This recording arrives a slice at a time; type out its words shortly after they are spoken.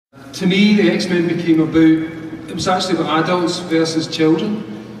To me, the X-Men became about, it was actually about adults versus children.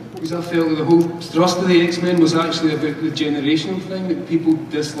 Because I felt that the whole thrust of the X-Men was actually about the generational thing, that people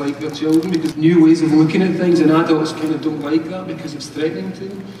dislike their children because new ways of looking at things, and adults kind of don't like that because it's threatening to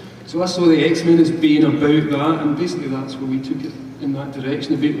them. So I saw the X-Men as being about that, and basically that's where we took it in that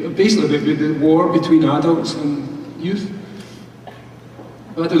direction. Basically about the war between adults and youth.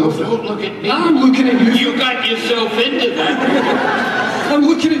 I don't know. Don't look at me. I'm looking at you. You got yourself into that. I'm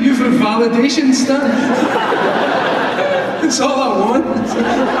looking at you for validation, Stan. That's all I want.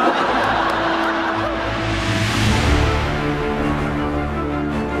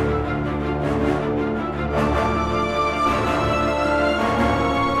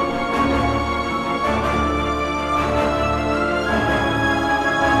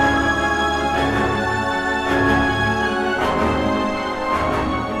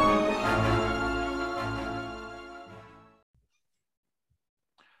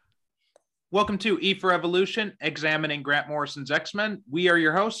 Welcome to E for Evolution, examining Grant Morrison's X-Men. We are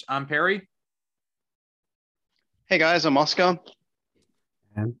your hosts. I'm Perry. Hey guys, I'm Oscar.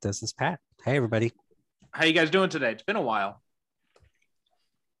 And this is Pat. Hey everybody. How you guys doing today? It's been a while.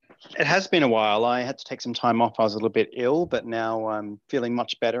 It has been a while. I had to take some time off. I was a little bit ill, but now I'm feeling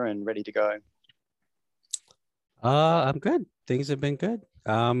much better and ready to go. I'm good. Things have been good.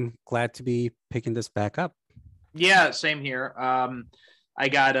 Glad to be picking this back up. Yeah, same here. I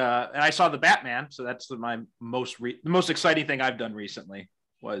got and I saw the Batman, so that's the most exciting thing I've done recently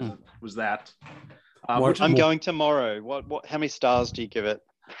was that. I'm going tomorrow. What? How many stars do you give it?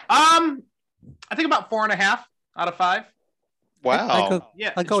 I think about 4.5 out of 5. Wow.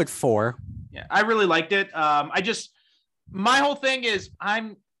 I'll go with 4. Yeah, I really liked it. My whole thing is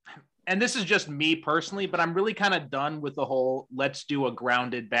and this is just me personally, but I'm really kind of done with the whole let's do a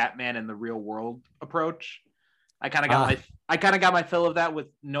grounded Batman in the real world approach. I kind of got my fill of that with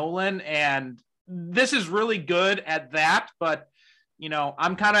Nolan, and this is really good at that. But you know,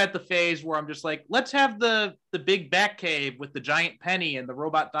 I'm kind of at the phase where I'm just like, let's have the big bat cave with the giant penny and the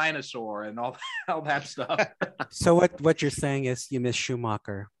robot dinosaur and all that stuff. So what you're saying is you miss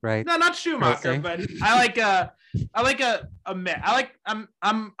Schumacher, right? No, not Schumacher, okay. But I like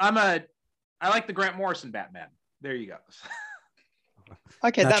the Grant Morrison Batman. There you go.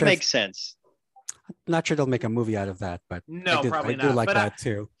 Okay, that makes sense. Not sure they'll make a movie out of that, but no, probably not. I do like that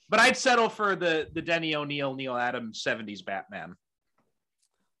too. But I'd settle for the Denny O'Neil, Neil Adams 70s Batman.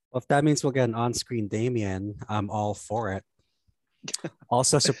 Well, if that means we'll get an on-screen Damian, I'm all for it.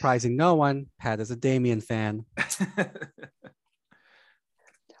 Also surprising no one, Pat is a Damian fan.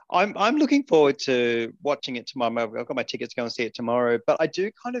 I'm looking forward to watching it tomorrow. I've got my tickets to go and see it tomorrow, but I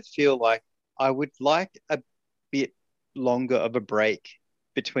do kind of feel like I would like a bit longer of a break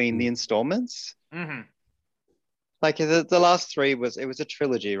between the installments. Mm-hmm. Like the last 3 was a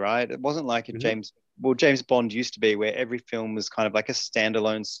trilogy, right? It wasn't like a James Bond used to be, where every film was kind of like a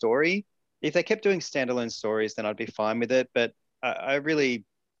standalone story. If they kept doing standalone stories, then I'd be fine with it. But I'd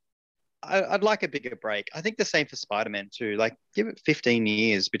like a bigger break. I think the same for Spider-Man too. Like give it 15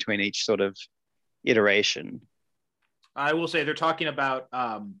 years between each sort of iteration. I will say they're talking about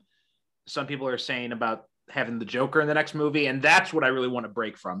some people are saying about having the Joker in the next movie, and that's what I really want to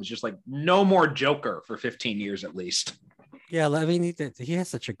break from. It's just like no more Joker for 15 years at least. Yeah, I mean he has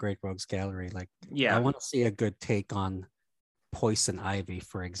such a great rogues gallery. Like, yeah, I want to see a good take on Poison Ivy,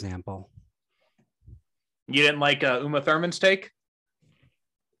 for example. You didn't like Uma Thurman's take?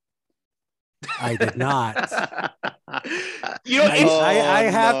 I did not. You know, I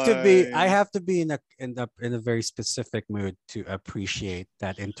have to be in a very specific mood to appreciate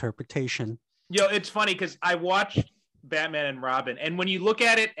that interpretation. You know, it's funny because I watched Batman and Robin, and when you look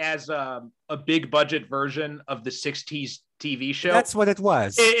at it as a big budget version of the 60s TV show, that's what it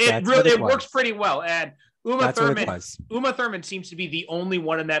was. It works pretty well. And Uma Thurman seems to be the only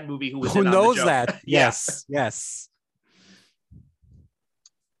one in that movie who knows that. Yes, yes.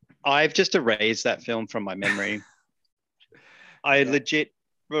 I've just erased that film from my memory. I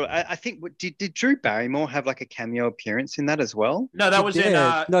think did Drew Barrymore have like a cameo appearance in that as well? No, that was in.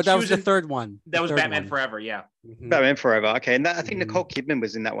 No, that was the third one. That was Batman Forever. Yeah, Batman Forever. Okay, and I think Nicole Kidman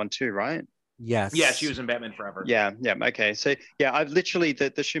was in that one too, right? Yes. Yeah, she was in Batman Forever. Yeah. Okay, so yeah, I've literally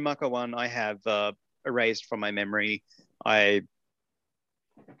the Schumacher one I have erased from my memory. So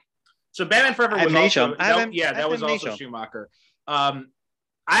Batman Forever was also that was also Schumacher.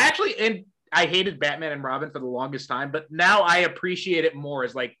 I hated Batman and Robin for the longest time, but now I appreciate it more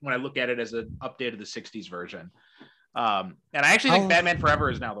as like when I look at it as an update of the 60s version. And I actually think Batman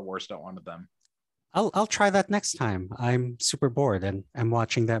Forever is now the worst one of them. I'll try that next time. I'm super bored and I'm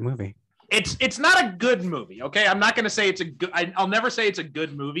watching that movie. It's not a good movie. Okay, I'm not going to say it's a good. I'll never say it's a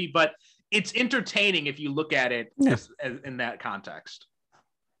good movie, but it's entertaining if you look at it as in that context.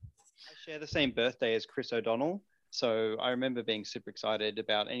 I share the same birthday as Chris O'Donnell, so I remember being super excited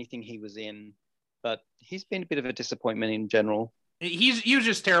about anything he was in, but he's been a bit of a disappointment in general. He was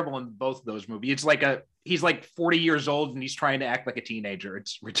just terrible in both of those movies. It's like he's like 40 years old and he's trying to act like a teenager.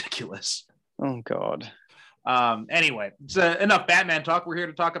 It's ridiculous. Oh God. Anyway, it's enough Batman talk. We're here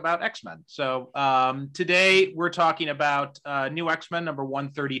to talk about X-Men. So today we're talking about new X-Men number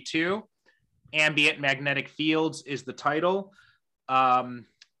 132. Ambient Magnetic Fields is the title. And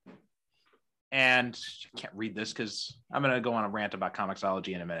I can't read this because I'm going to go on a rant about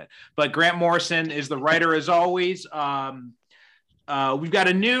Comixology in a minute. But Grant Morrison is the writer as always. We've got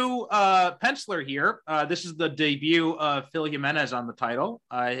a new penciler here. This is the debut of Phil Jimenez on the title.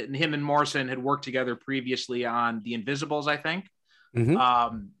 And him and Morrison had worked together previously on The Invisibles, I think.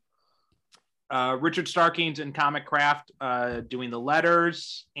 Mm-hmm. Richard Starkings in Comic Craft doing the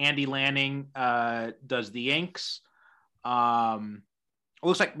letters. Andy Lanning does the inks. It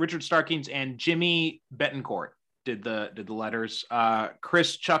looks like Richard Starkings and Jimmy Betancourt did the letters.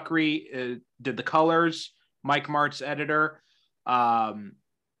 Chris Chuckry did the colors. Mike Martz editor.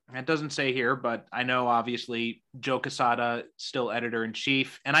 It doesn't say here, but I know obviously Joe Quesada still editor in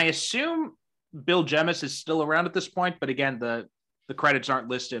chief, and I assume Bill Jemas is still around at this point. But again, the credits aren't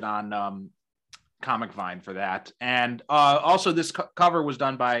listed on Comic Vine for that. And also, this cover was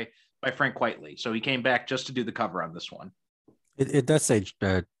done by Frank Whiteley, so he came back just to do the cover on this one. It does say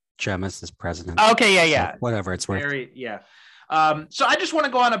Jemas is president. Okay, yeah. So whatever it's worth. So I just want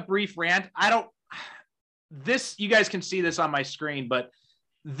to go on a brief rant. You guys can see this on my screen, but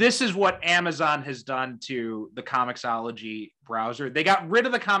this is what Amazon has done to the Comixology browser. They got rid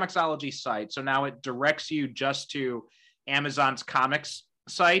of the Comixology site, so now it directs you just to Amazon's comics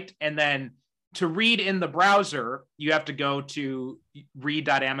site, and then to read in the browser, you have to go to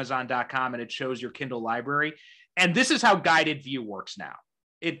read.amazon.com, and it shows your Kindle library. And this is how guided view works now.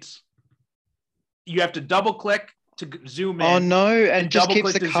 You have to double click to zoom in. Oh no, and just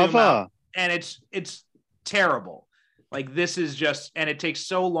keeps the cover. And it's terrible. Like, this is just, and it takes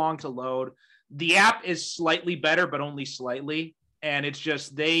so long to load. The app is slightly better, but only slightly. And it's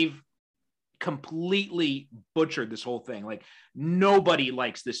just, they've completely butchered this whole thing. Like, nobody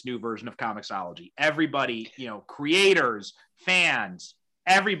likes this new version of Comixology. Everybody, creators, fans,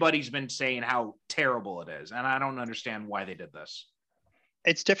 everybody's been saying how terrible it is. And I don't understand why they did this.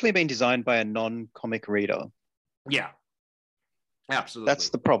 It's definitely been designed by a non-comic reader. Yeah. Absolutely. That's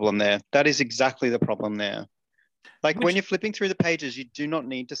the problem there. That is exactly the problem there. When you're flipping through the pages, you do not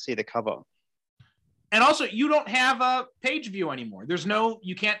need to see the cover. And also, you don't have a page view anymore.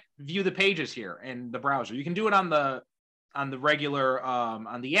 You can't view the pages here in the browser. You can do it on the regular,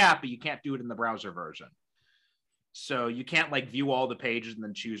 on the app, but you can't do it in the browser version. So you can't view all the pages and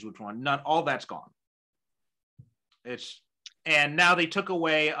then choose which one. All that's gone. And now they took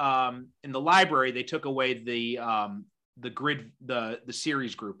away, in the library, they took away the grid, the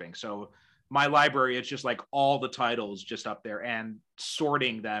series grouping. So my library, it's just all the titles just up there, and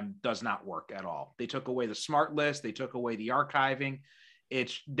sorting them does not work at all. They took away the smart list. They took away the archiving.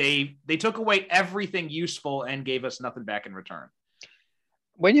 They took away everything useful and gave us nothing back in return.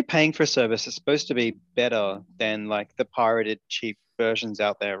 When you're paying for a service, it's supposed to be better than the pirated cheap versions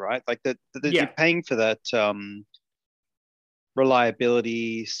out there, right? You're paying for that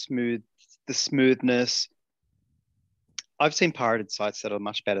reliability, the smoothness. I've seen pirated sites that are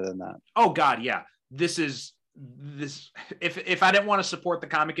much better than that. Oh God, yeah. This. If I didn't want to support the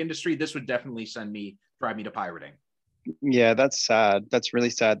comic industry, this would definitely drive me to pirating. Yeah, that's sad. That's really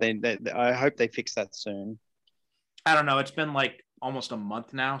sad. I hope they fix that soon. I don't know. It's been almost a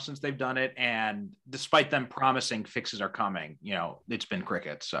month now since they've done it, and despite them promising fixes are coming, it's been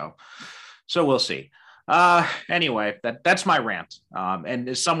crickets. So we'll see. Anyway, that's my rant. And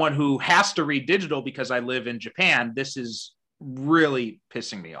as someone who has to read digital because I live in Japan, this is really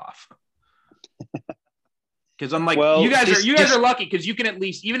pissing me off. Because I'm you guys are lucky because you can at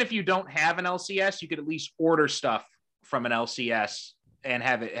least, even if you don't have an LCS, you could at least order stuff from an LCS and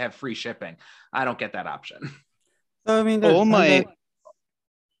have free shipping. I don't get that option. So, I mean, all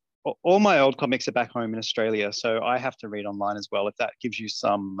my old comics are back home in Australia, so I have to read online as well. If that gives you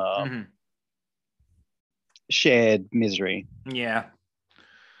some shared misery. Yeah.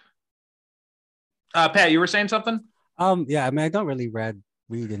 Pat, you were saying something? Yeah, I mean, I don't really read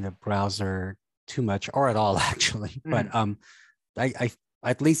in the browser too much or at all, actually. But I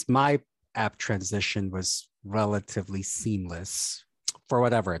at least my app transition was relatively seamless for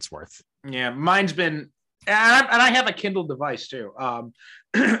whatever it's worth. Yeah, mine's been And I have a Kindle device too.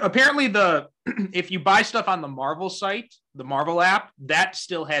 Apparently, if you buy stuff on the Marvel site, the Marvel app, that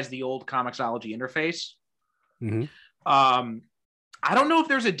still has the old Comixology interface. Mhm. I don't know if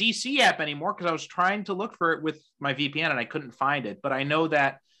there's a DC app anymore because I was trying to look for it with my VPN and I couldn't find it. But I know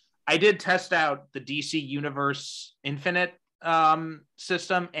that I did test out the DC Universe Infinite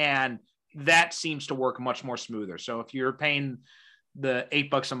system, and that seems to work much more smoother. So if you're paying the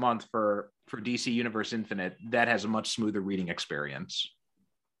 $8 a month for DC Universe Infinite, that has a much smoother reading experience.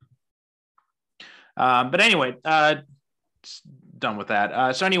 But anyway, done with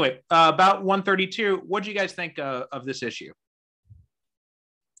that. So anyway, about 132, what do you guys think of this issue?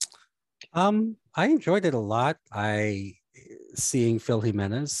 I enjoyed it a lot. Seeing Phil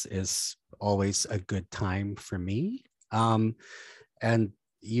Jimenez is always a good time for me. And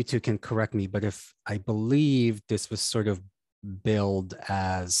you two can correct me, but if I believe this was sort of billed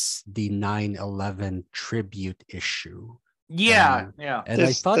as the 9/11 tribute issue. Yeah. And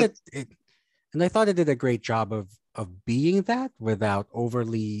I thought it did a great job of being that without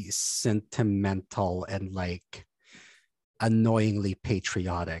overly sentimental and like annoyingly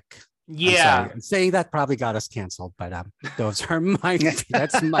patriotic. Yeah. I'm saying that probably got us canceled, but those are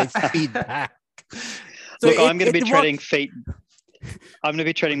that's my feedback. So Look, I'm going to be treading feet. I'm going to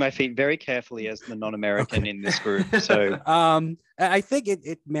be treading my feet very carefully as the non-American in this group. So I think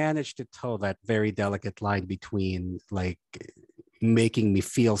it managed to toe that very delicate line between like making me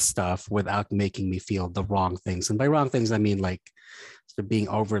feel stuff without making me feel the wrong things. And by wrong things, I mean like being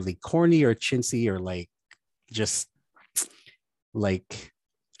overly corny or chintzy or like just like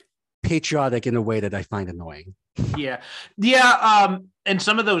patriotic in a way that I find annoying. Yeah. And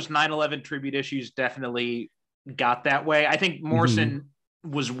some of those 9/11 tribute issues definitely got that way. I think Morrison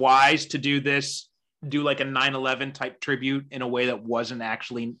was wise to do like a 9/11 type tribute in a way that wasn't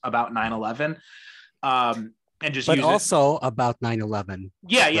actually about 9/11. And just also about 9/11.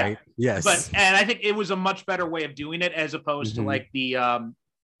 Yeah. Right? Yes. And I think it was a much better way of doing it as opposed to like the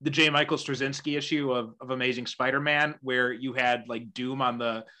J. Michael Straczynski issue of Amazing Spider-Man, where you had like Doom on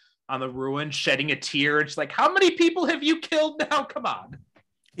the ruin shedding a tear. It's like, how many people have you killed now? Come on.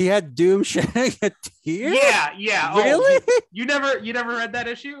 He had Doom shedding a tear? Yeah. Really? Oh, you never read that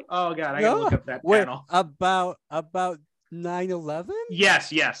issue? Oh god, I gotta look up that panel. About 9/11?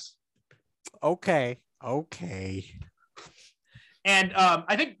 Yes. Okay. And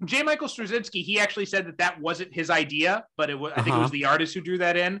I think J. Michael Straczynski, he actually said that wasn't his idea, but I think it was the artist who drew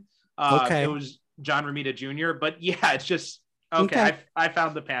that in. It was John Romita Jr. But yeah, it's just okay. I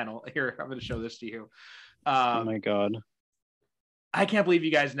found the panel here. I'm going to show this to you. Oh my god! I can't believe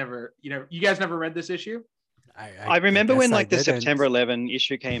you guys never read this issue. I remember when like the September 11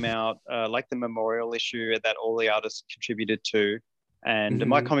 issue came out, like the memorial issue that all the artists contributed to, and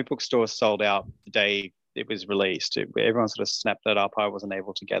my comic book store sold out the day it was released. Everyone sort of snapped it up. I wasn't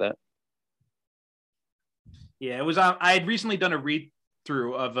able to get it. Yeah, it was. I had recently done a read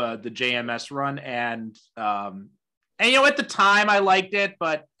through of the JMS run, and at the time I liked it,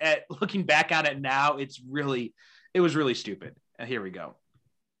 but looking back on it now, it was really stupid. Here we go.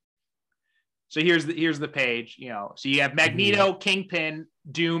 So here's the page. So you have Magneto, Kingpin,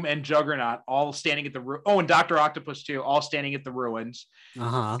 Doom, and Juggernaut all standing at the and Dr. Octopus too, all standing at the ruins.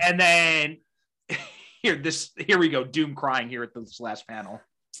 And then here we go. Doom crying here at this last panel.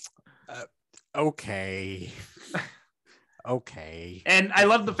 Okay. And I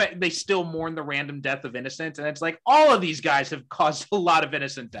love the fact they still mourn the random death of innocents, and it's like all of these guys have caused a lot of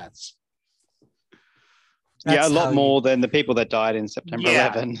innocent deaths. A lot more than the people that died in September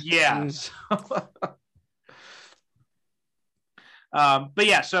 11. Yeah. But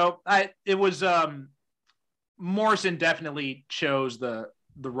yeah, so it was Morrison definitely chose the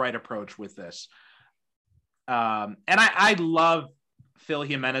right approach with this. And I love Phil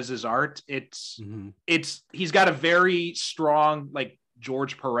Jimenez's art. He's got a very strong like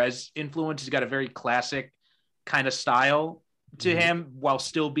George Perez influence. He's got a very classic kind of style to him while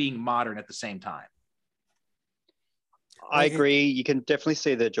still being modern at the same time. I agree. You can definitely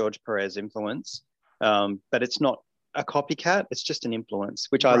see the George Perez influence, but it's not a copycat. It's just an influence,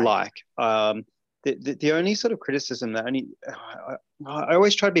 which I like. The only sort of criticism that I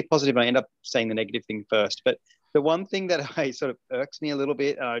always try to be positive and I end up saying the negative thing first. But the one thing that I sort of irks me a little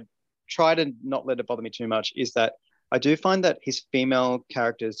bit, I try to not let it bother me too much, is that I do find that his female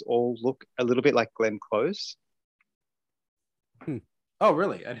characters all look a little bit like Glenn Close. Oh,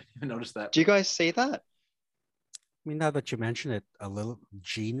 really? I didn't even notice that. Do you guys see that? I mean, now that you mention it,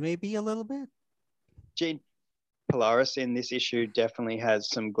 Jean maybe a little bit. Jean Polaris in this issue definitely has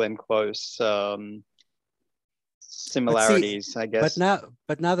some Glenn Close similarities, I guess.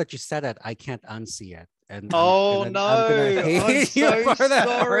 But now that you said it, I can't unsee it. and Oh then no! I'm gonna I'm hate you so for that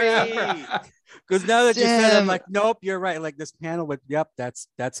sorry. because now that you said, it, I'm Damn. like, nope, you're right. Like this panel with, yep, that's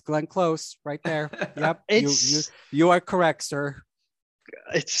Glenn Close right there. Yep, you are correct, sir.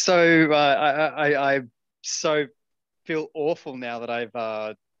 It's so I so feel awful now that I've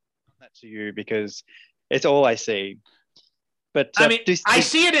done that to you because it's all I see. But I mean, I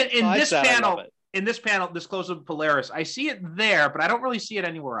see it in besides this that, I love panel. it. In this panel, this close up Polaris, I see it there, but I don't really see it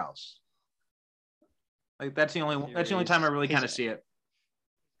anywhere else. Like that's the only time I really kind of see it.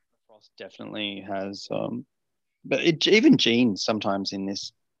 Frost definitely has, but even Gene sometimes in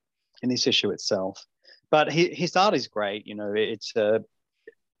this issue itself. But his art is great. You know, it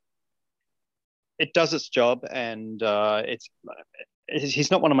does its job, and he's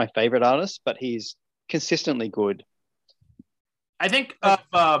not one of my favorite artists, but he's consistently good. I think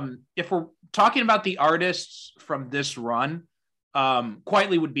if we're talking about the artists from this run,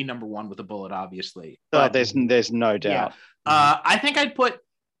 Quietly would be number one with a bullet, obviously. But there's no doubt. Yeah. I think I'd put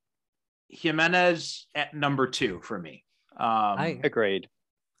Jimenez at number 2 for me. I agreed.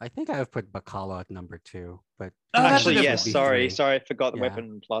 I think I have put Bacala at number 2, but actually, yes. Sorry, I forgot the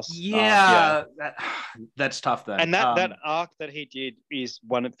Weapon Plus. Yeah, that's tough then. And that arc that he did is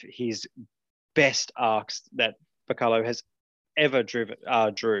one of his best arcs that Bacalo has ever drew.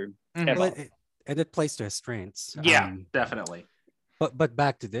 Ever. Well, and it plays to his strengths. Yeah, definitely. But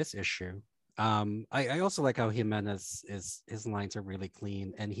back to this issue. I also like how Jimenez his lines are really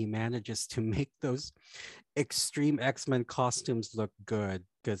clean, and he manages to make those extreme X-Men costumes look good,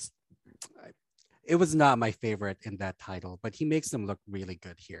 because it was not my favorite in that title, but he makes them look really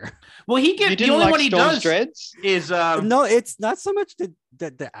good here. Well, the only one he does dreads is no, it's not so much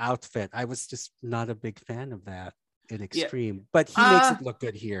the outfit. I was just not a big fan of that in Extreme, but he makes it look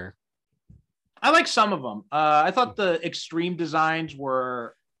good here. I like some of them. I thought the Extreme designs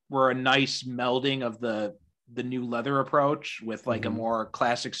were a nice melding of the new leather approach with like a more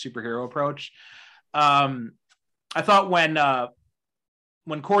classic superhero approach. I thought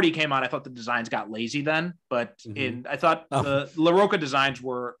when Cordy came on, I thought the designs got lazy then, but I thought the LaRocca designs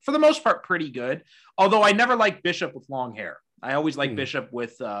were for the most part pretty good. Although I never liked Bishop with long hair. I always liked Bishop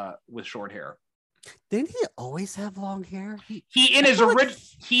with short hair. Didn't he always have long hair?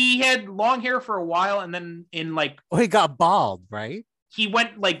 He had long hair for a while, and then he got bald, right? He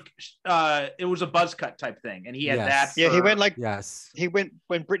went it was a buzz cut type thing, and he had that. He went he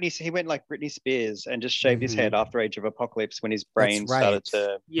went like Britney Spears and just shaved his head after Age of Apocalypse when his brain started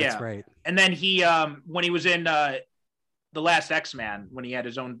to. Yeah, that's right. And then he when he was in the Last X-Man, when he had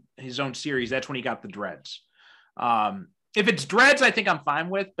his own series, that's when he got the dreads. If it's dreads, I think I'm fine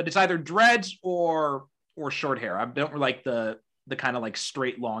with, but it's either dreads or short hair. I don't like the kind of like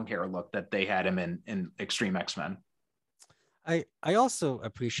straight long hair look that they had him in Extreme X-Men. I also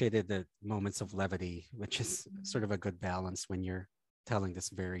appreciated the moments of levity, which is sort of a good balance when you're telling this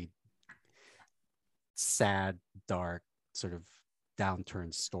very sad, dark, sort of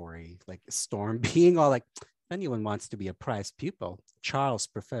downturned story. Like Storm being all like, if anyone wants to be a prized pupil, Charles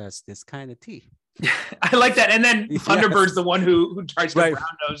prefers this kind of tea. I like that. And then Thunderbird's the one who tries to brown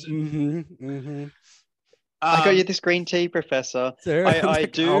nose. I got you this green tea, Professor. I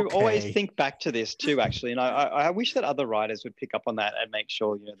do always think back to this too, actually, and I wish that other writers would pick up on that and make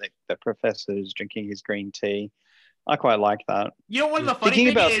sure that the Professor is drinking his green tea. I quite like that. You know, one of the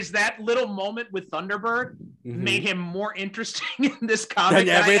funny things is that little moment with Thunderbird made him more interesting in this comic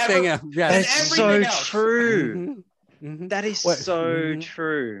than everything else. That's so true. That is so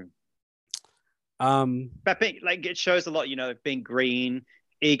true. But it shows a lot, being green,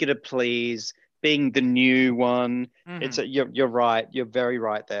 eager to please, being the new one. You're right. You're very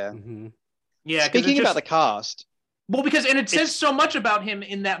right there. Yeah. Speaking about the cast. Well, it says so much about him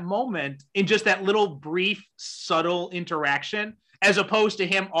in that moment, in just that little brief, subtle interaction, as opposed to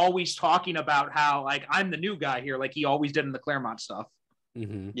him always talking about how, like, I'm the new guy here, like he always did in the Claremont stuff.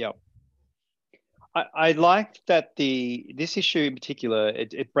 Yep. I like that this issue in particular,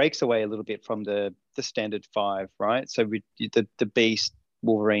 it breaks away a little bit from the standard 5, right? So the Beast,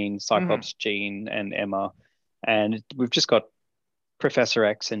 Wolverine, Cyclops, Jean, and Emma, and we've just got Professor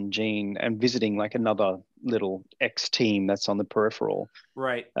X and Jean, and visiting like another little X team that's on the peripheral.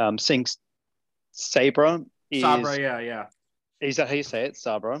 Right. Seeing Sabra. Sabra, yeah. Is that how you say it,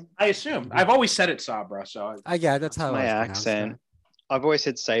 Sabra? I assume. I've always said it Sabra, so. Yeah, that's how my accent. I've always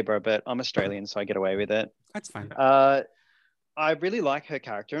said Sabra, but I'm Australian, so I get away with it. That's fine. I really like her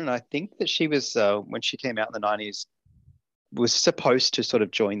character, and I think that she was, when she came out in the 90s, was supposed to sort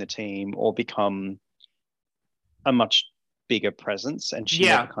of join the team or become a much bigger presence, and she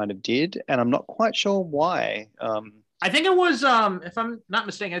never kind of did, and I'm not quite sure why. I think it was, if I'm not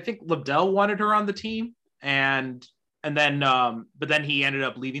mistaken, I think Liddell wanted her on the team, and then but then he ended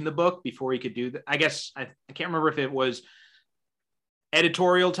up leaving the book before he could do that. I guess I can't remember if it was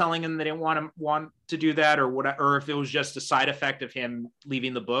editorial telling him they didn't want to do that or what, or if it was just a side effect of him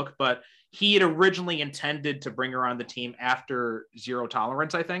leaving the book. But he had originally intended to bring her on the team after Zero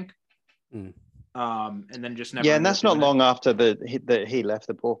Tolerance, I think. And then just never. Yeah, and that's not long after he left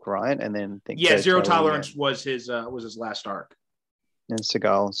the book, right? And then Zero Tolerance was his last arc. And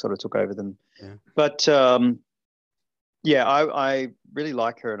Seagal sort of took over them. Yeah. But yeah, I really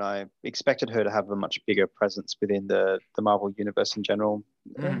like her, and I expected her to have a much bigger presence within the Marvel universe in general.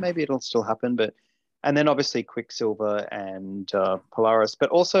 Maybe it'll still happen, and then obviously Quicksilver and Polaris, but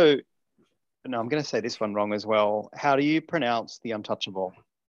also, no, I'm going to say this one wrong as well. How do you pronounce the Untouchable?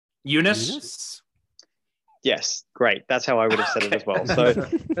 Eunice? Yes, great. That's how I would have said it as well. So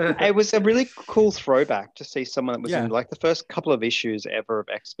it was a really cool throwback to see someone that was in like the first couple of issues ever of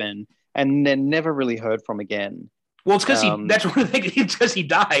X-Men and then never really heard from again. Well, it's because that's one of the things. It's because he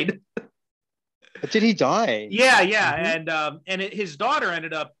died. Did he die? Yeah, and his daughter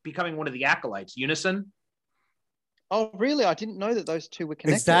ended up becoming one of the acolytes, Unison. Oh, really? I didn't know that those two were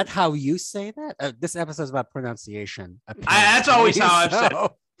connected. Is that how you say that? This episode is about pronunciation. That's always how I've said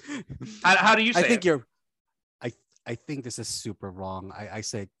it. How do you say it? I think this is super wrong. I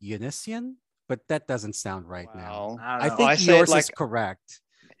said Unison, but that doesn't sound right now. I think yours is correct.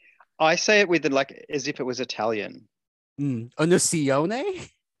 I say it with as if it was Italian. Unicione?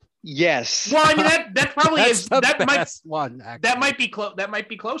 Yes. Well, I mean that probably is that best one. Actually. That might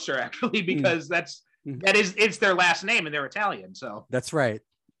be closer actually because it's their last name and they're Italian. So that's right.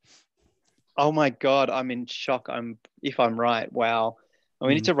 Oh my God, I'm in shock. If I'm right, wow.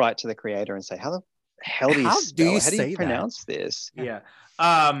 We need to write to the creator and say, how the hell do you pronounce this? Yeah.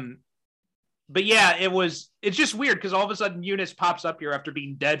 But yeah, it's just weird because all of a sudden Eunice pops up here after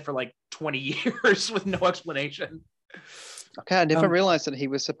being dead for like 20 years with no explanation. Okay, I never realized that he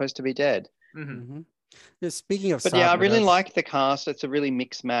was supposed to be dead. Speaking of, but yeah, I really like the cast. It's a really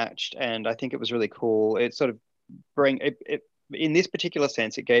mixed matched, and I think it was really cool. It sort of in this particular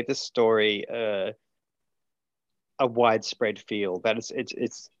sense, it gave the story a widespread feel. That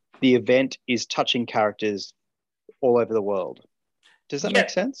it's the event is touching characters all over the world. Does that make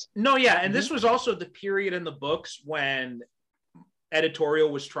sense? No, yeah, and this was also the period in the books when editorial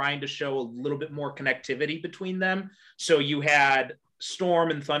was trying to show a little bit more connectivity between them. So you had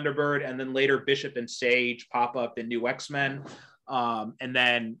Storm and Thunderbird, and then later Bishop and Sage pop up in New X-Men. And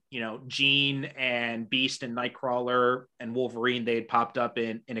then, Jean and Beast and Nightcrawler and Wolverine, they had popped up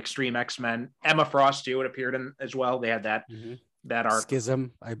in Extreme X-Men. Emma Frost, too, had appeared in as well. They had that arc.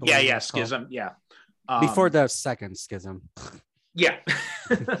 Schism, I believe. Yeah, Schism, yeah. Before the second Schism. Yeah.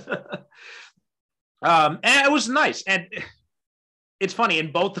 And it was nice. And it's funny,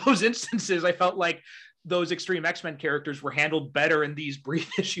 in both those instances, I felt like those Extreme X-Men characters were handled better in these brief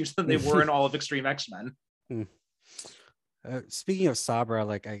issues than they were in all of Extreme X-Men. Speaking of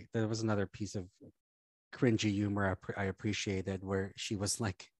Sabra, there was another piece of cringy humor I appreciated where she was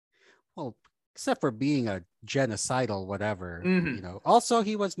like, well, except for being a genocidal whatever, also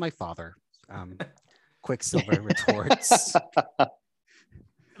he was my father. Quicksilver retorts.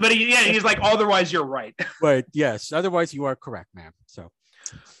 But he's like, otherwise you're right. Right. Yes. Otherwise you are correct, ma'am. So,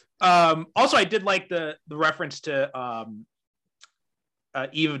 also I did like the reference to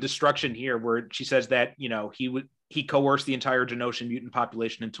Eve of Destruction here, where she says that he coerced the entire Genoshan mutant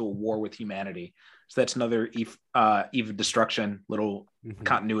population into a war with humanity. So that's another Eve of Destruction little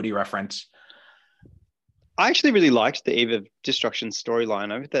continuity reference. I actually really liked the Eve of Destruction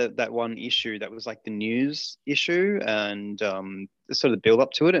storyline. Over that one issue that was like the news issue and the sort of build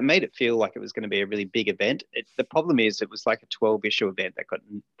up to it. It made it feel like it was going to be a really big event. The problem is it was like a 12-issue event that got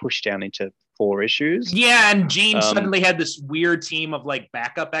pushed down into 4 issues. Yeah, and Jean suddenly had this weird team of like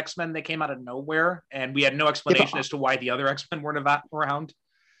backup X-Men that came out of nowhere, and we had no explanation as to why the other X-Men weren't around.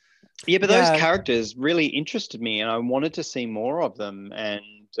 Yeah, but those characters really interested me, and I wanted to see more of them. And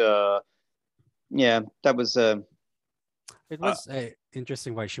that was it was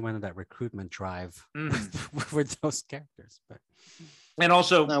interesting why she went on that recruitment drive with those characters. But and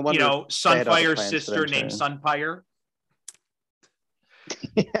also, Sunfire's sister named Sunfire.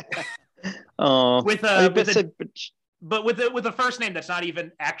 With a first name that's not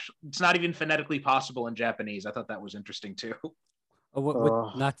even it's not even phonetically possible in Japanese. I thought that was interesting too.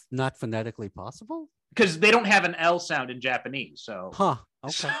 Not phonetically possible? Because they don't have an L sound in Japanese. So,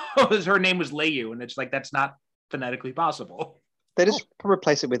 okay. So her name was Leiyu, and it's like that's not phonetically possible. They just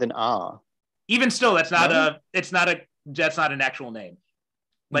replace it with an R. Even still, that's not an actual name.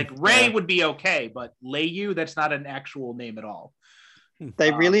 Like Ray would be okay, but Leiyu, that's not an actual name at all.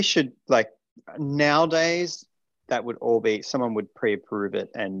 They really should Nowadays, that would all be, someone would pre-approve it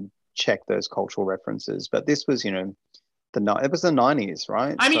and check those cultural references. But this was, you know, it was the 90s,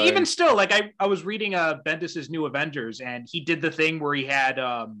 right? I mean, even still, like I was reading Bendis's New Avengers, and he did the thing where he had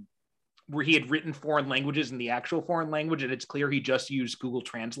written foreign languages in the actual foreign language, and it's clear he just used Google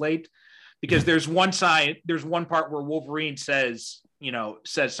Translate, because there's one part where Wolverine says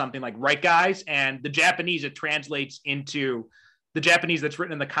something like "right, guys," and the Japanese, it translates into the Japanese that's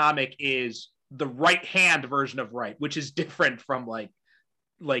written in the comic is the right hand version of right, which is different from like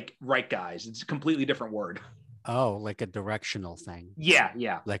right, guys. It's a completely different word. Oh, like a directional thing.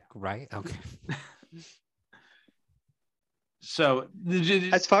 Yeah. Like, right? Okay. So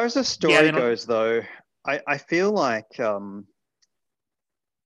as far as the story goes, though, I feel like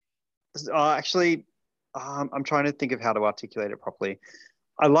actually, I'm trying to think of how to articulate it properly.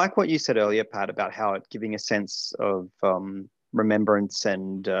 I like what you said earlier, Pat, about how it giving a sense of remembrance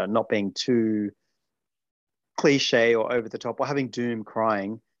and not being too cliche or over the top or having Doom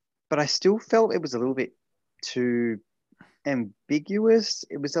crying. But I still felt it was a little bit too ambiguous.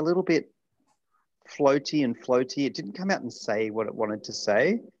 It was a little bit floaty. It didn't come out and say what it wanted to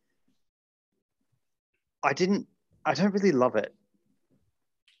say. I don't really love it.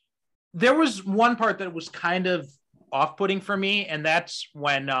 There was one part that was kind of off-putting for me, and that's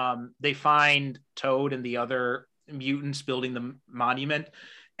when they find Toad and the other mutants building the monument,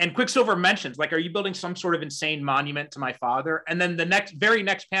 and Quicksilver mentions, like, are you building some sort of insane monument to my father? And then the very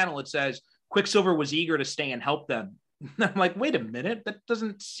next panel, it says Quicksilver was eager to stay and help them. I'm like, wait a minute, that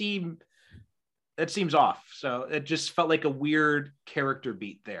seems off. So it just felt like a weird character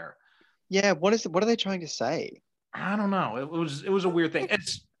beat there. Yeah, what are they trying to say? I don't know. It was a weird thing.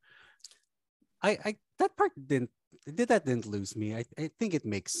 I that part didn't lose me. I think it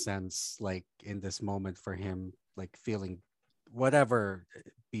makes sense, like, in this moment for him, like, feeling whatever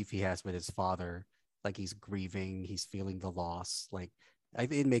beef he has with his father, like he's grieving, he's feeling the loss. Like,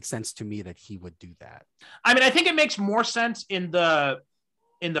 it makes sense to me that he would do that. I mean, I think it makes more sense in the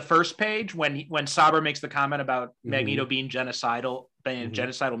first page when Saber makes the comment about Magneto being genocidal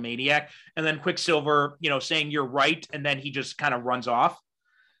maniac, and then Quicksilver, saying you're right, and then he just kind of runs off.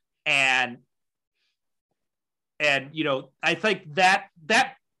 And I think that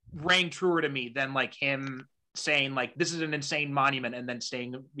rang truer to me than like him saying like this is an insane monument and then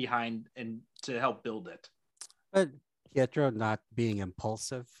staying behind and to help build it. But Pietro not being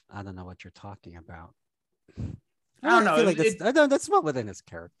impulsive, I don't know what you're talking about. I don't know. I feel like that's well within his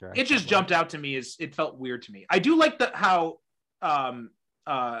character. It just jumped out to me as it felt weird to me. I do like how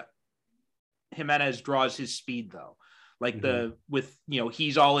Jimenez draws his speed though. Like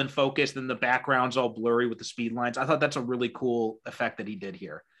he's all in focus, then the background's all blurry with the speed lines. I thought that's a really cool effect that he did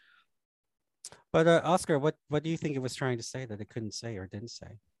here. But Oscar, what do you think it was trying to say that it couldn't say or didn't say?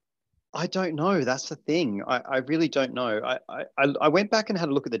 I don't know. That's the thing. I really don't know. I went back and had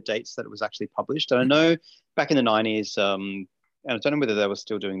a look at the dates that it was actually published. And I know back in the 90s, and I don't know whether they were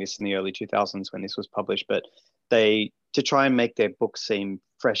still doing this in the early 2000s when this was published, but to try and make their book seem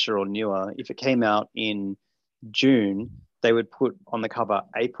fresher or newer, if it came out in June, they would put on the cover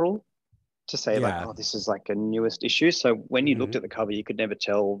April to say like, oh, this is like a newest issue. So when you looked at the cover, you could never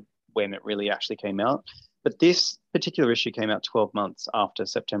tell when it really actually came out. But this particular issue came out 12 months after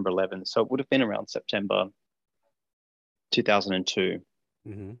September 11. So it would have been around September 2002.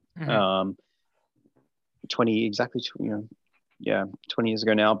 20 years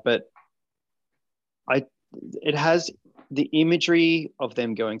ago now. But it has the imagery of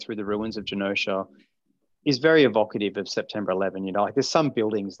them going through the ruins of Genosha is very evocative of September 11. Like there's some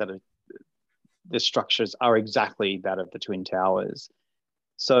buildings that the structures are exactly that of the Twin Towers.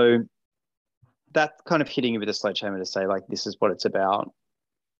 So that's kind of hitting you with a sledgehammer to say, like, this is what it's about.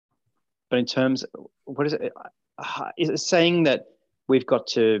 But in terms, what is it? Is it saying that we've got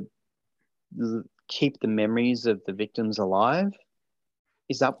to keep the memories of the victims alive?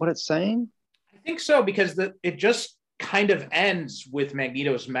 Is that what it's saying? I think so, because it just kind of ends with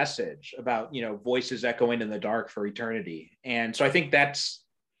Magneto's message about, voices echoing in the dark for eternity. And so I think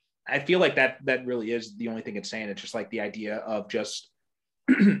I feel like that really is the only thing it's saying. It's just like the idea of just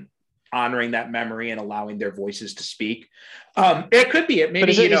honoring that memory and allowing their voices to speak. It could be it. Maybe,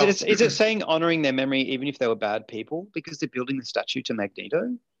 but is it saying honoring their memory even if they were bad people because they're building the statue to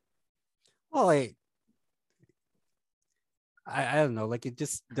Magneto? Well, I don't know. Like, it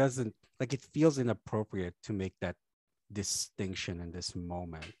just doesn't, like, it feels inappropriate to make that distinction in this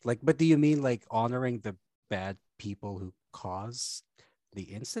moment. Like, but do you mean like honoring the bad people who caused the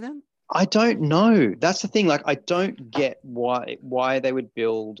incident? I don't know. That's the thing. Like, I don't get why they would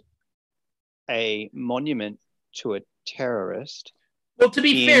build a monument to a terrorist Well, to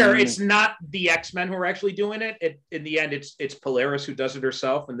be fair, in- it's not the X-Men who are actually doing it. In the end, it's Polaris who does it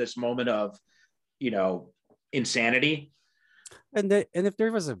herself in this moment of, insanity. And if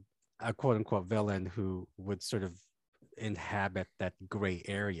there was a quote unquote villain who would sort of inhabit that gray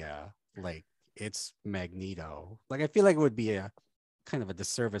area, like it's Magneto. Like I feel like it would be a kind of a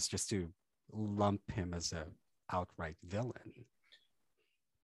disservice just to lump him as a outright villain.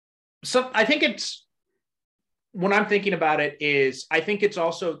 So I think it's, when I'm thinking about it, is I think it's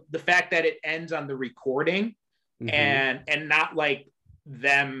also the fact that it ends on the recording and not like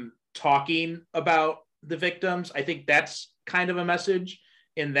them talking about the victims. I think that's kind of a message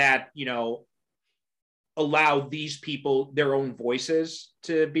in that, allow these people their own voices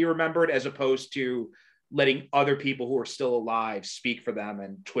to be remembered, as opposed to letting other people who are still alive speak for them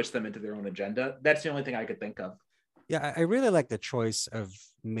and twist them into their own agenda. That's the only thing I could think of. Yeah, I really like the choice of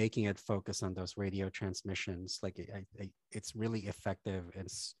making it focus on those radio transmissions. Like it's really effective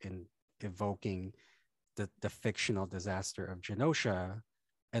in evoking the fictional disaster of Genosha.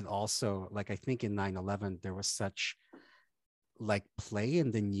 And also, like, I think in 9/11, there was such like play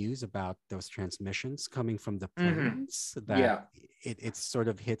in the news about those transmissions coming from the planes that it sort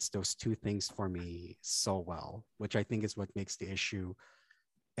of hits those two things for me so well, which I think is what makes the issue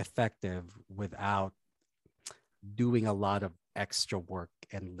effective without doing a lot of extra work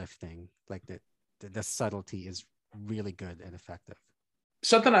and lifting. Like the subtlety is really good and effective.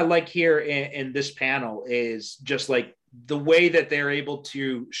 Something I like here in this panel is just like the way that they're able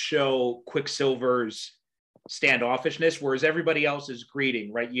to show Quicksilver's standoffishness, whereas everybody else is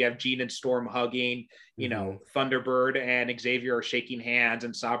greeting, right? You have Jean and Storm hugging, Thunderbird and Xavier are shaking hands,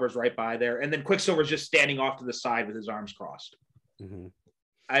 and Sabra's right by there. And then Quicksilver's just standing off to the side with his arms crossed.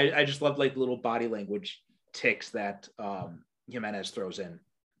 I just love like little body language ticks that Jimenez throws in.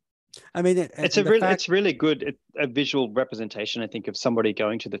 I mean, it's really good, a visual representation, I think, of somebody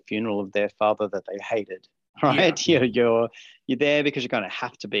going to the funeral of their father that they hated, right? Yeah. You're there because you're going to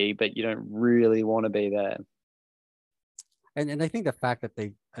have to be, but you don't really want to be there. And I think the fact that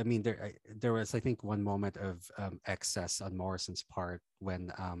there was, I think, one moment of excess on Morrison's part when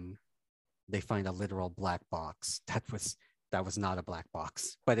they find a literal black box. That was not a black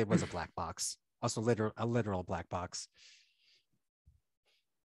box, but it was a black box. Also a literal black box.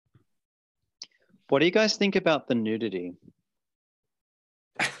 What do you guys think about the nudity?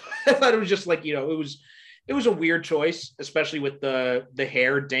 I thought it was just like, it was a weird choice, especially with the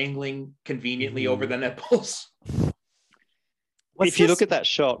hair dangling conveniently over the nipples. If you look at that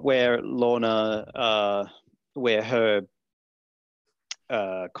shot where Lorna, where her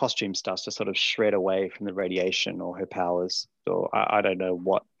costume starts to sort of shred away from the radiation or her powers, or I don't know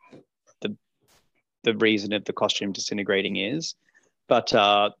what the reason of the costume disintegrating is, but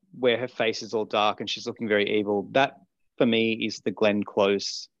where her face is all dark and she's looking very evil, that for me is the Glenn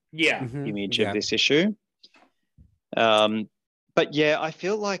Close image of this issue. But yeah, I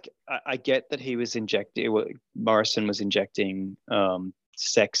feel like I get that Morrison was injecting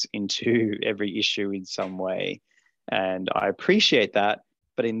sex into every issue in some way, and I appreciate that.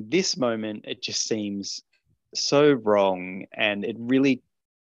 But in this moment, it just seems so wrong, and it really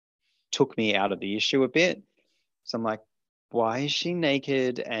took me out of the issue a bit. So I'm like, why is she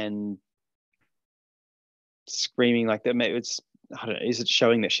naked and screaming like that? I don't know, is it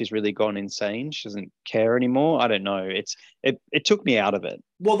showing that she's really gone insane? She doesn't care anymore? I don't know. It took me out of it.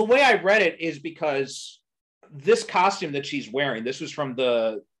 Well, the way I read it is because this costume that she's wearing, this was from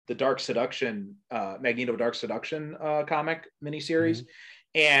the Dark Seduction, Magneto Dark Seduction comic miniseries.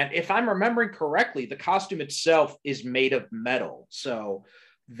 And if I'm remembering correctly, the costume itself is made of metal. So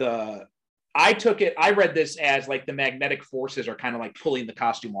I read this as like the magnetic forces are kind of like pulling the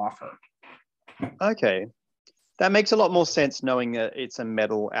costume off her. Okay. That makes a lot more sense knowing that it's a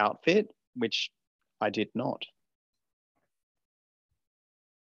metal outfit, which I did not.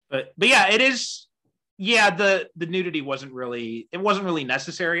 But yeah, it is. Yeah, the nudity wasn't really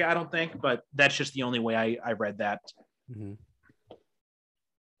necessary, I don't think, but that's just the only way I read that.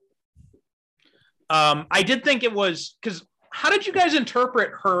 I did think it was, because how did you guys interpret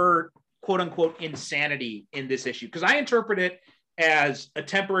her quote unquote insanity in this issue? Because I interpret it as a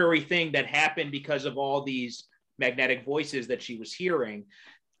temporary thing that happened because of all these magnetic voices that she was hearing.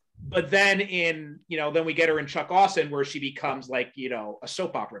 But then then we get her in Chuck Austen where she becomes like, a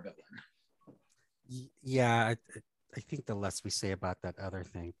soap opera villain. Yeah, I think the less we say about that other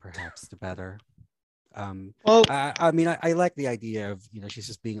thing, perhaps the better. Well, I mean, I like the idea of, she's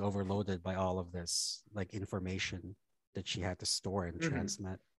just being overloaded by all of this like information that she had to store and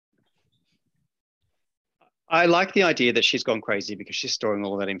transmit. I like the idea that she's gone crazy because she's storing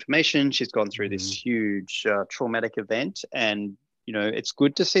all that information. She's gone through this huge traumatic event, and it's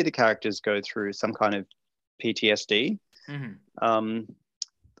good to see the characters go through some kind of PTSD.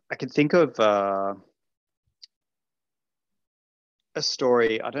 I can think of a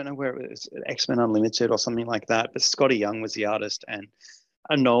story, I don't know where it was, X-Men Unlimited or something like that, but Scotty Young was the artist, and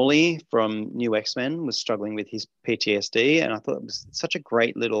Anoli from New X-Men was struggling with his PTSD, and I thought it was such a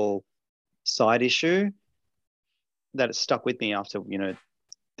great little side issue that it stuck with me after,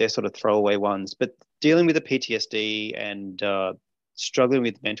 they're sort of throwaway ones. But dealing with the PTSD and struggling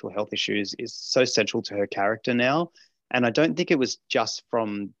with mental health issues is so central to her character now. And I don't think it was just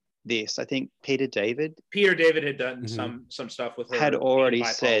from this. I think Peter David had done some stuff with her. Had already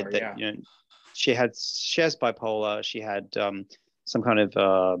said that she has bipolar. She had some kind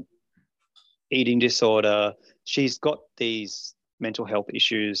of eating disorder. She's got these mental health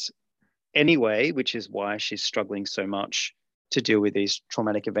issues anyway, which is why she's struggling so much to deal with these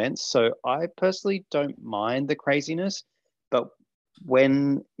traumatic events. So I personally don't mind the craziness, but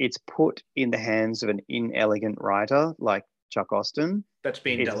when it's put in the hands of an inelegant writer like Chuck Austen, that's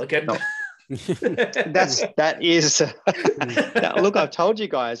being delicate. That is look, I've told you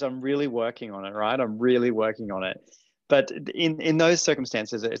guys, I'm really working on it, right? I'm really working on it. But in those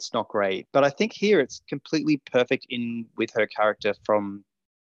circumstances, it's not great. But I think here it's completely perfect in with her character from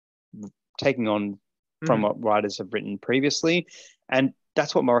taking on from what writers have written previously. And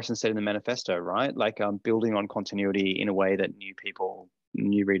that's what Morrison said in the manifesto, right? Like building on continuity in a way that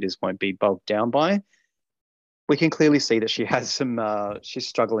new readers won't be bogged down by. We can clearly see that she has she's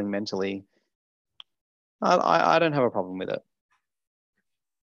struggling mentally. I don't have a problem with it.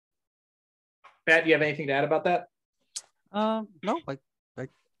 Pat, do you have anything to add about that? No,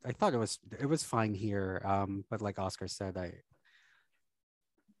 I thought it was fine here. But like Oscar said, I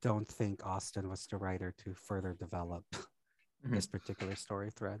don't think Austen was the writer to further develop this particular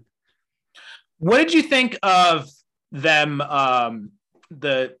story thread. What did you think of them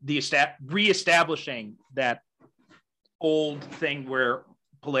reestablishing that old thing where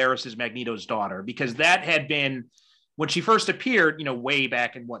Polaris is Magneto's daughter? Because that had been, when she first appeared, way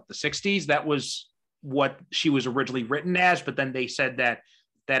back in the 60s, that was what she was originally written as, but then they said that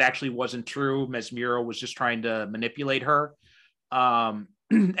actually wasn't true. Mesmero was just trying to manipulate her. And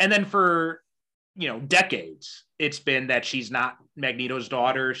then for decades, it's been that she's not Magneto's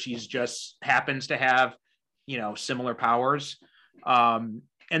daughter. She's just happens to have similar powers. And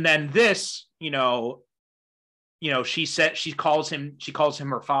then this, she said she calls him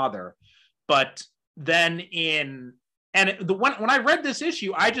her father. But then when I read this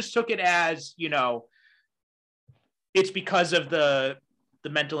issue, I just took it as it's because of the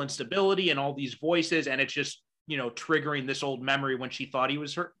mental instability and all these voices, and it's just triggering this old memory when she thought he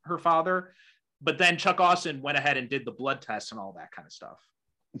was her father. But then Chuck Austen went ahead and did the blood test and all that kind of stuff.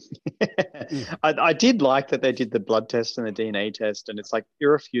 I did like that they did the blood test and the DNA test, and it's like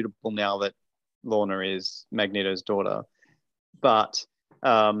irrefutable now that Lorna is Magneto's daughter. But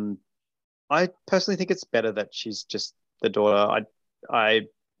I personally think it's better that she's just the daughter.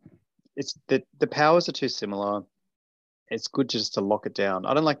 It's the powers are too similar. It's good just to lock it down.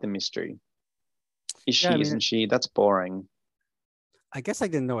 I don't like the mystery. Is she? Isn't she? That's boring. I guess I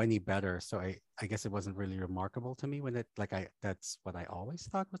didn't know any better, so I guess it wasn't really remarkable to me when that's what I always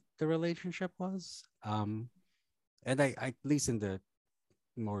thought what the relationship was. And I at least in the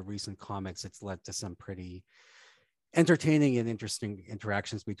more recent comics, it's led to some pretty entertaining and interesting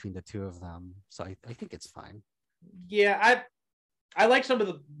interactions between the two of them. So I think it's fine. Yeah, I like some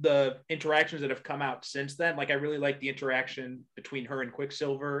of the interactions that have come out since then. Like I really like the interaction between her and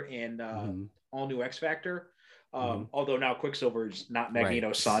Quicksilver and All New X Factor. Although now Quicksilver is not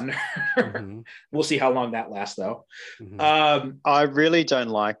Magneto's son. We'll see how long that lasts, though. I really don't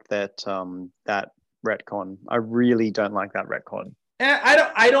like that that retcon. I really don't like that retcon.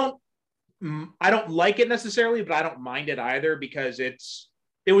 I don't like it necessarily, but I don't mind it either because it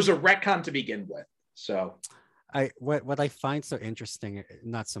was a retcon to begin with. So what I find so interesting,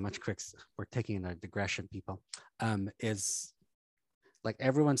 not so much we're taking a digression, people, is like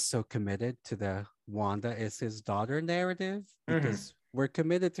everyone's so committed to the Wanda is his daughter narrative because we're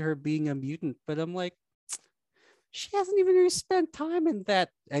committed to her being a mutant, but I'm like, she hasn't even really spent time in that.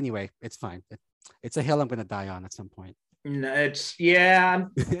 Anyway, it's fine. It's a hill I'm going to die on at some point. No, it's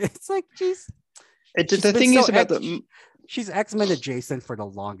like, geez. The thing is about she's X-Men adjacent for the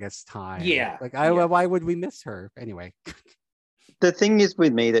longest time. Yeah. Like, why would we miss her? Anyway. The thing is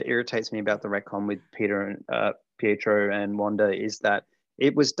with me that irritates me about the retcon with Pietro and Wanda is that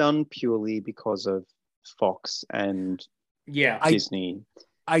it was done purely because of Fox and Disney.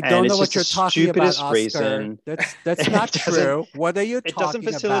 I don't know what you're talking about, Oscar. Reason. That's not true. What are you talking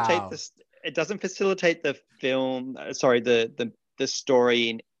about? It doesn't facilitate the film. Sorry, the the story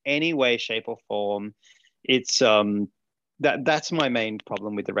in any way, shape, or form. It's that's my main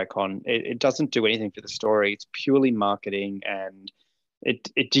problem with the retcon. It doesn't do anything for the story. It's purely marketing, and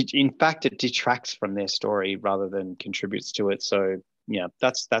in fact it detracts from their story rather than contributes to it. So yeah,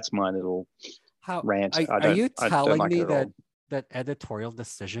 that's my little rant. Are you telling like me that editorial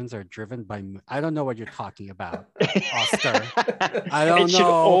decisions are driven by? I don't know what you're talking about, Oscar. I don't know. It should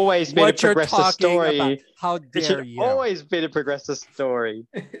always be a progressive story. About. How dare it should you? always be a progressive story.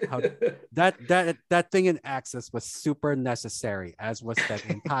 That thing in Access was super necessary, as was that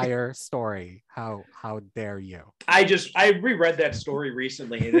entire story. How dare you? I reread that story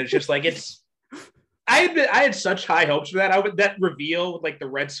recently, and it's just like I had such high hopes for that. That reveal with like the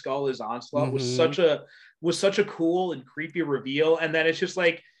Red Skull as Onslaught was such a cool and creepy reveal, and then it's just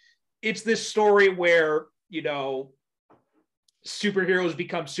like it's this story where, you know, superheroes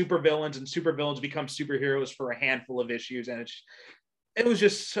become supervillains and supervillains become superheroes for a handful of issues, and it was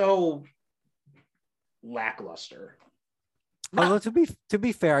just so lackluster. Although to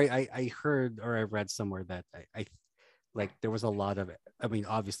be fair, I heard or I read somewhere that I like there was a lot of, I mean,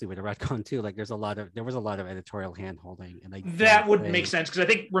 obviously with the retcon too, like there was a lot of editorial hand holding, and that would make sense because I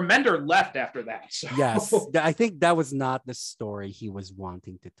think Remender left after that. So. Yes, I think that was not the story he was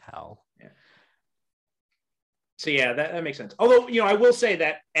wanting to tell. Yeah. So yeah, that makes sense. Although, you know, I will say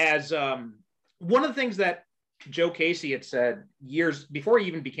that as one of the things that Joe Casey had said years before he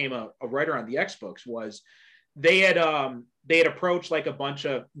even became a writer on the X books was they had approached like a bunch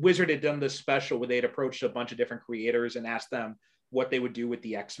of Wizard had done this special where they had approached a bunch of different creators and asked them what they would do with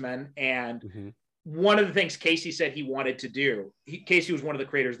the X-Men. And one of the things Casey said he wanted to do, Casey was one of the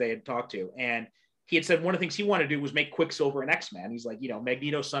creators they had talked to, and he had said one of the things he wanted to do was make Quicksilver an X-Man. He's like, you know,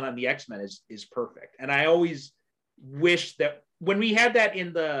 Magneto's son on the X-Men is perfect. And I always wish that when we had that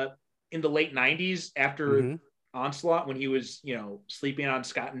in the late 90s after Onslaught, when he was, you know, sleeping on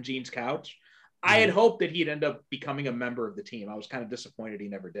Scott and Jean's couch, I had hoped that he'd end up becoming a member of the team. I was kind of disappointed he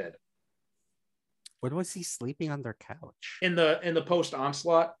never did. When was he sleeping on their couch? In the post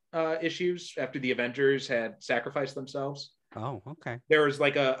Onslaught issues after the Avengers had sacrificed themselves. Oh, okay. There was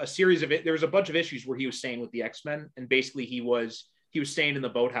like a series of it. There was a bunch of issues where he was staying with the X-Men, and basically he was staying in the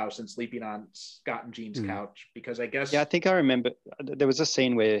boathouse and sleeping on Scott and Jean's couch because I guess. Yeah, I think I remember there was a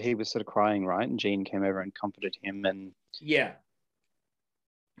scene where he was sort of crying, right? And Jean came over and comforted him, and yeah.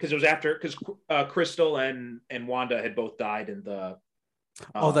 Because it was after, Crystal and Wanda had both died in the.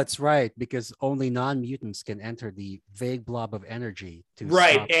 Oh, that's right. Because only non-mutants can enter the vague blob of energy to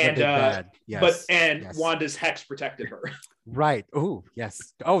right, stop and the bad. Yes. Yes. Wanda's hex protected her. Right. Oh,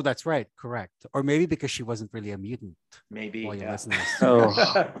 yes. Oh, that's right. Correct. Or maybe because she wasn't really a mutant. Maybe. All your yeah. listeners.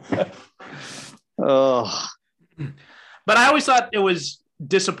 Oh. But I always thought it was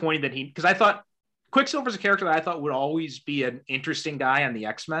disappointing that because I thought Quicksilver's a character that I thought would always be an interesting guy on the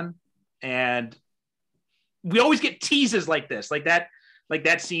X-Men, and we always get teases like this, like that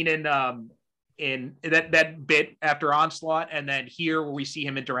scene in that bit after Onslaught, and then here where we see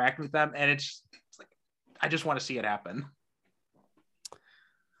him interacting with them, and it's like I just want to see it happen.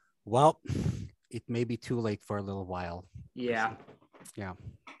 Well, it may be too late for a little while. Yeah. Yeah.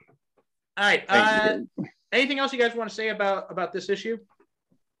 All right. Anything else you guys want to say about this issue?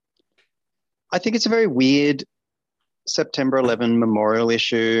 I think it's a very weird September 11 memorial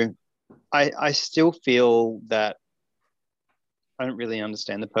issue. I still feel that I don't really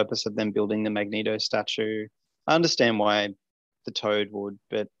understand the purpose of them building the Magneto statue. I understand why the Toad would,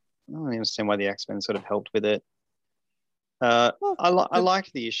 but I don't really understand why the X-Men sort of helped with it. I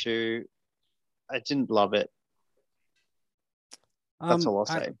liked the issue. I didn't love it. That's all I'll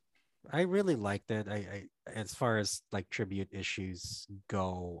say. I really liked it. I as far as like tribute issues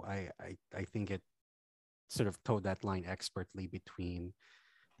go, I think it sort of towed that line expertly between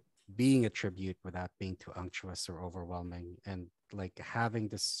being a tribute without being too unctuous or overwhelming, and like having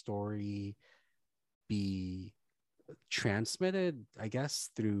the story be transmitted, I guess,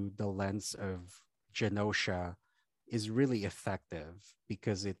 through the lens of Genosha is really effective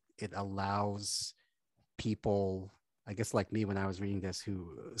because it allows people, I guess like me when I was reading this,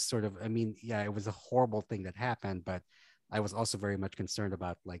 who sort of, I mean, yeah, it was a horrible thing that happened, but I was also very much concerned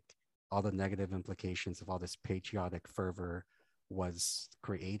about like all the negative implications of all this patriotic fervor was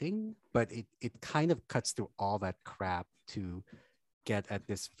creating, but it kind of cuts through all that crap to get at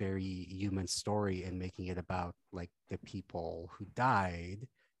this very human story and making it about like the people who died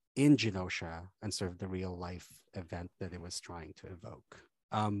in Genosha and sort of the real life event that it was trying to evoke.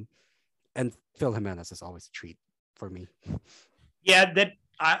 And Phil Jimenez is always a treat for me. Yeah,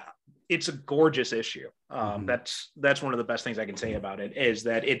 it's a gorgeous issue. That's one of the best things I can say about it is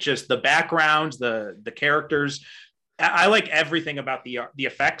that it just the backgrounds, the characters, I like everything about the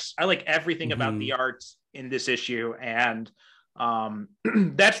effects. I like everything about the art in this issue, and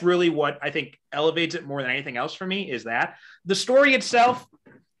that's really what I think elevates it more than anything else for me. Is that the story itself?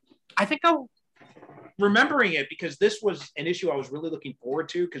 I think I'm remembering it because this was an issue I was really looking forward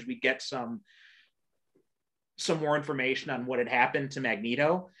to because we get some more information on what had happened to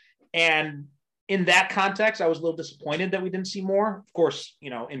Magneto, and in that context, I was a little disappointed that we didn't see more. Of course,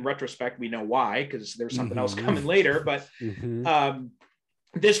 in retrospect, we know why, because there's something else coming later. But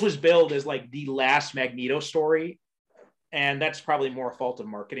this was billed as like the last Magneto story. And that's probably more a fault of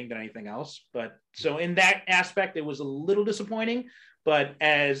marketing than anything else. But so in that aspect, it was a little disappointing. But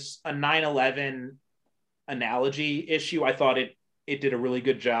as a 9/11 analogy issue, I thought it did a really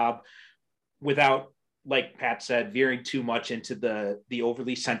good job without, like Pat said, veering too much into the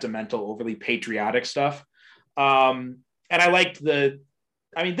overly sentimental, overly patriotic stuff. And I liked this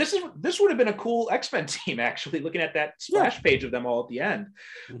would have been a cool X-Men team, actually, looking at that splash page of them all at the end.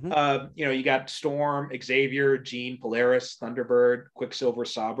 You got Storm, Xavier, Jean, Polaris, Thunderbird, Quicksilver,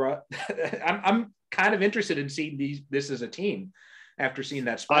 Sabra. I'm kind of interested in seeing this as a team after seeing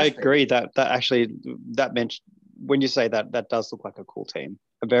that splash page. I agree that actually that meant, when you say that does look like a cool team,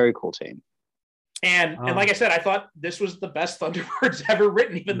 a very cool team. And like I said, I thought this was the best Thunderbirds ever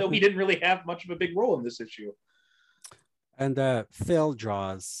written, even though he didn't really have much of a big role in this issue. And Phil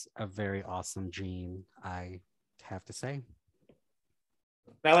draws a very awesome Jean, I have to say.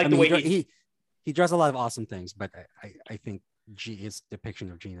 I like the way he draws a lot of awesome things, but I think his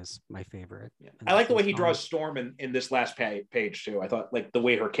depiction of Jean is my favorite. Yeah. I like the way he draws Storm in this last page too. I thought like the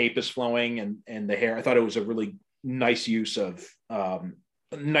way her cape is flowing and the hair. I thought it was a really nice use of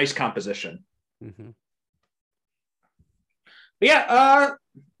nice composition. But yeah,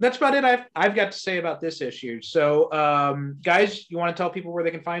 that's about it I've got to say about this issue. So guys, you want to tell people where they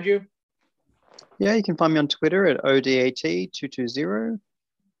can find you? Yeah, you can find me on Twitter at ODAT220.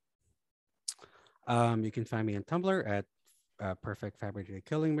 You can find me on Tumblr at Perfect Fabricated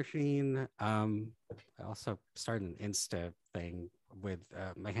Killing Machine. I also started an Insta thing with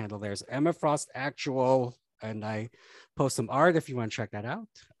my handle there's Emma Frost Actual, and I post some art if you want to check that out.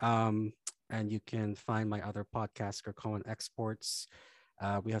 And you can find my other podcast, Krakoan Exports.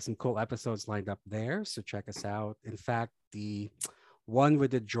 We have some cool episodes lined up there, so check us out. In fact, the one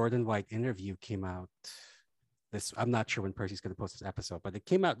with the Jordan White interview came out I'm not sure when Percy's going to post this episode, but it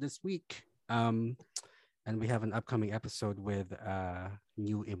came out this week. And we have an upcoming episode with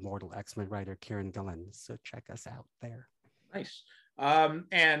new Immortal X-Men writer Kieran Gillen. So check us out there. Nice.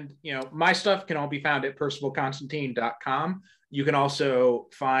 And my stuff can all be found at percivalconstantine.com. You can also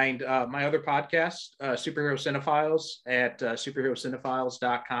find my other podcast, Superhero Cinephiles, at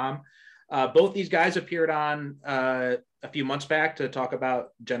superherocinephiles.com. Both these guys appeared on a few months back to talk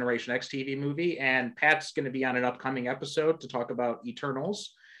about Generation X TV movie, and Pat's going to be on an upcoming episode to talk about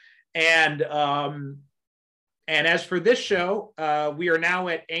Eternals. And as for this show, we are now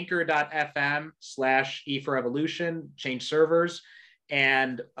at anchor.fm/E4Evolution, change servers.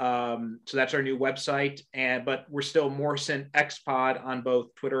 And so that's our new website. But we're still Morrison X Pod on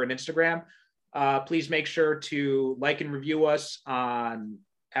both Twitter and Instagram. Please make sure to like and review us on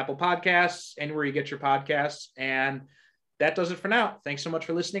Apple Podcasts, anywhere you get your podcasts. And that does it for now. Thanks so much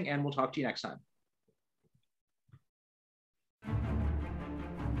for listening, and we'll talk to you next time.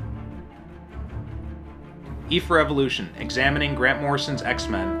 E4Evolution, examining Grant Morrison's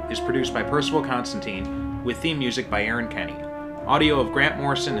X-Men, is produced by Percival Constantine, with theme music by Aaron Kenny. Audio of Grant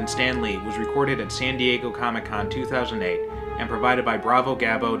Morrison and Stan Lee was recorded at San Diego Comic-Con 2008 and provided by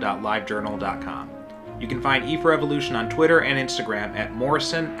bravogabo.livejournal.com. You can find E4Evolution on Twitter and Instagram at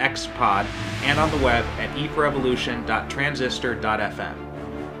MorrisonXPod and on the web at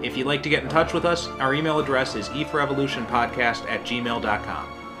e4evolution.transistor.fm. If you'd like to get in touch with us, our email address is e4evolutionpodcast@gmail.com.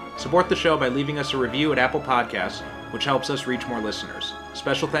 Support the show by leaving us a review at Apple Podcasts, which helps us reach more listeners.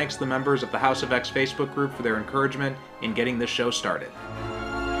 Special thanks to the members of the House of X Facebook group for their encouragement in getting this show started.